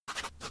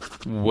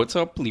What's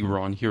up,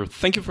 Leron here.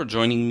 Thank you for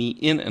joining me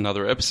in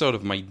another episode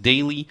of my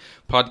daily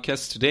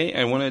podcast. Today,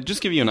 I want to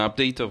just give you an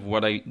update of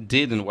what I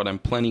did and what I'm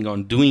planning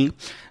on doing.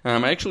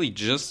 I actually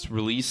just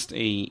released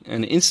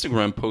an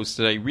Instagram post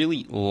that I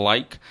really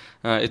like.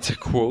 It's a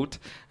quote,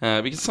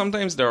 because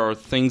sometimes there are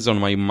things on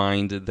my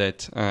mind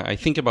that I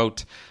think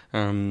about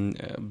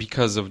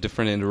because of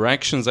different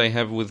interactions I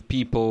have with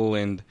people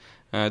and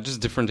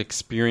just different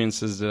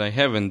experiences that I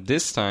have. And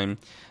this time,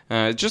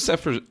 just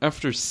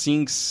after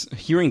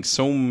hearing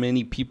so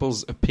many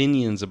people's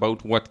opinions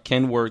about what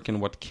can work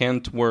and what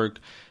can't work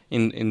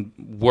in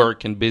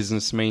work and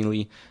business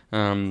mainly,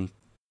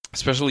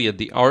 especially at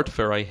the art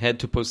fair, I had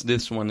to post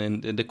this one,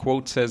 and the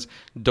quote says,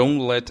 "Don't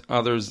let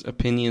others'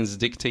 opinions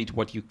dictate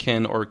what you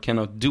can or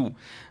cannot do."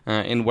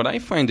 And what I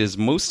find is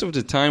most of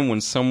the time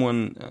when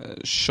someone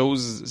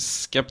shows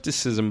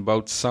skepticism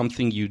about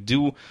something you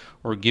do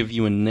or give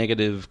you a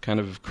negative kind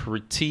of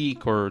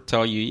critique or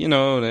tell you,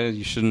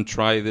 you shouldn't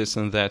try this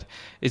and that,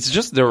 it's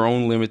just their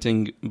own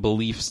limiting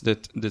beliefs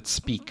that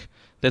speak.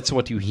 That's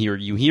what you hear.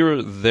 You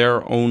hear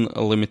their own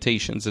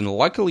limitations. And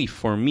luckily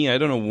for me, I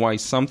don't know why,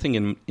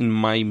 something in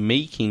my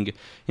making,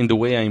 in the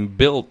way I'm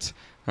built,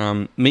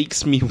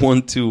 makes me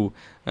want to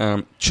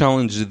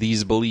challenge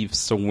these beliefs.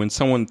 So when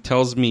someone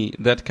tells me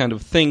that kind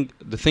of thing,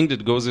 the thing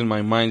that goes in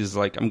my mind is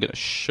like, I'm going to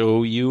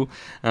show you.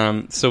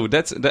 So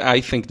I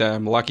think that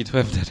I'm lucky to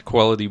have that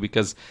quality,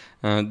 because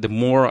the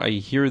more I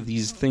hear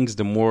these things,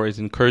 the more it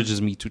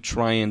encourages me to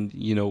try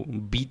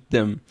and, beat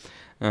them.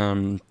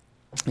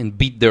 And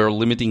beat their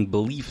limiting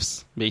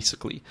beliefs,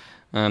 basically.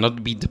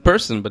 Not beat the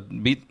person,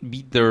 but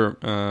beat their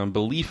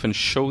belief and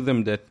show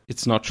them that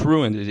it's not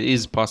true and it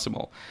is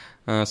possible.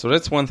 So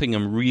that's one thing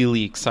I'm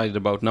really excited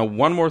about. Now,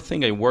 one more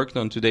thing I worked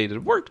on today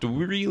that worked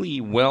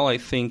really well, I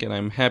think, and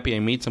I'm happy I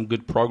made some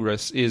good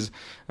progress, is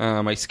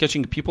my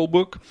Sketching People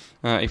book.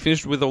 I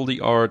finished with all the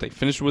art, I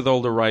finished with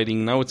all the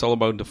writing. Now it's all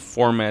about the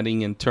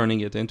formatting and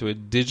turning it into a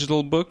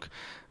digital book.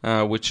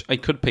 Which I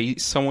could pay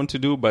someone to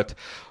do, but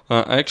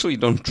I actually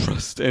don't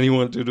trust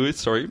anyone to do it.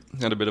 Sorry,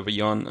 had a bit of a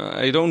yawn.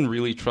 I don't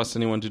really trust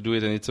anyone to do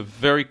it, and it's a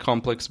very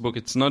complex book.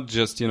 It's not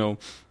just,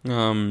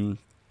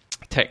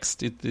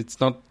 text. It's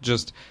not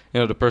just,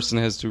 the person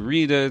has to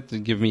read it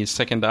and give me a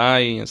second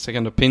eye, a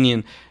second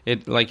opinion.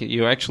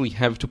 You actually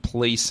have to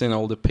place in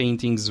all the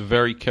paintings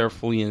very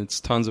carefully, and it's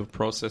tons of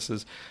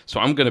processes. So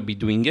I'm going to be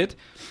doing it,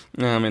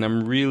 and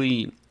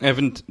I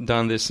haven't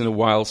done this in a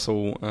while,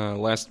 so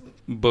last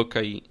book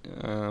I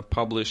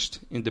published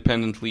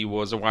independently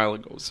was a while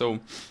ago, so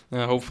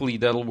hopefully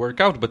that'll work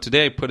out. But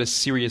today I put a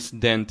serious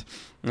dent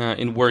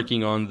in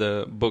working on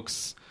the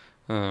book's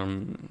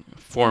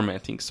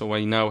formatting, so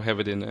I now have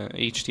it in a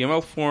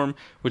HTML form,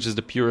 which is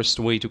the purest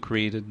way to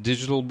create a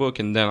digital book,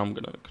 and then I'm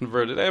gonna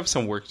convert it. I have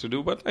some work to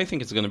do, but I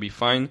think it's gonna be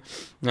fine.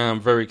 I'm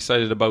very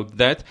excited about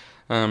that.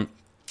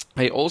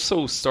 I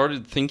also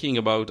started thinking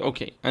about,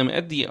 I'm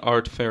at the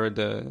art fair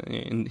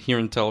here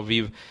in Tel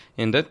Aviv,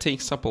 and that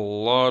takes up a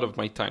lot of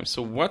my time.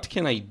 So what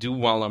can I do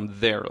while I'm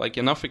there?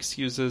 Enough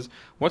excuses.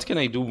 What can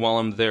I do while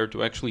I'm there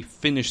to actually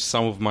finish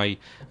some of my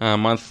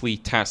monthly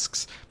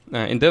tasks?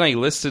 And then I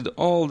listed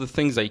all the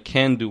things I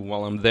can do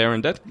while I'm there,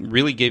 and that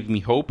really gave me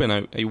hope, and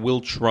I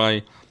will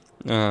try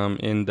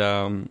and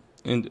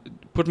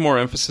put more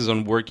emphasis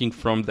on working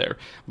from there.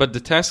 But the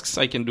tasks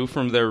I can do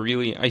from there,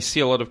 really, I see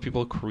a lot of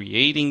people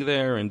creating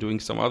there and doing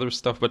some other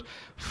stuff, but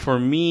for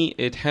me,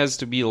 it has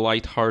to be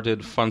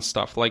lighthearted, fun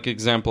stuff. Like,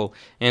 example,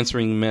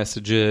 answering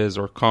messages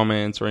or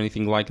comments or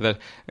anything like that.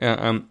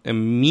 A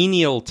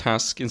menial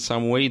task in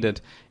some way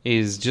that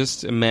is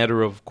just a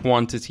matter of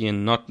quantity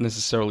and not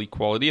necessarily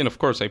quality. And of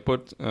course, I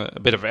put a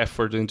bit of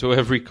effort into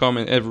every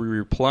comment, every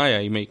reply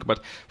I make,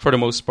 but for the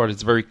most part,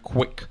 it's very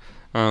quick.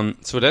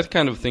 So that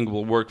kind of thing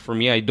will work for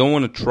me. I don't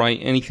want to try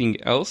anything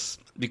else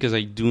because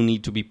I do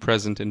need to be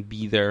present and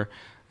be there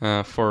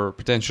for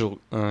potential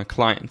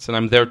clients. And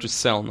I'm there to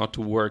sell, not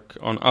to work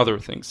on other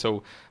things.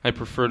 So I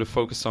prefer to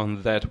focus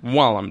on that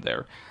while I'm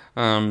there.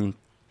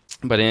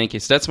 But in any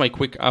case, that's my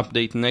quick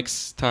update.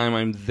 Next time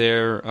I'm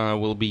there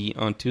will be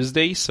on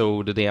Tuesday,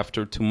 so the day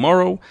after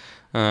tomorrow.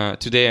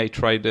 Today I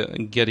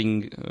tried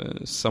getting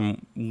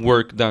some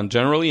work done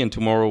generally, and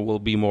tomorrow will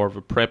be more of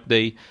a prep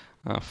day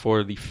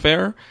for the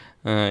fair.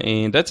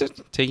 And that's it,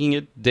 taking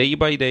it day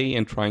by day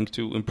and trying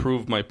to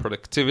improve my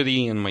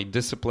productivity and my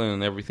discipline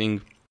and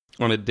everything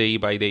on a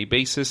day-by-day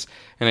basis.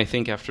 And I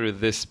think after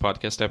this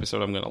podcast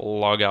episode, I'm going to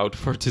log out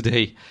for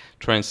today,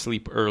 try and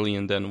sleep early,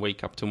 and then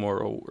wake up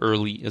tomorrow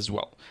early as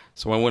well.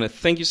 So I want to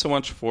thank you so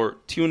much for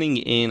tuning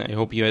in. I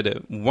hope you had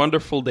a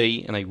wonderful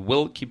day, and I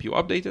will keep you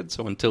updated.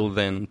 So until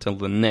then, until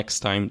the next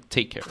time,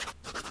 take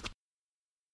care.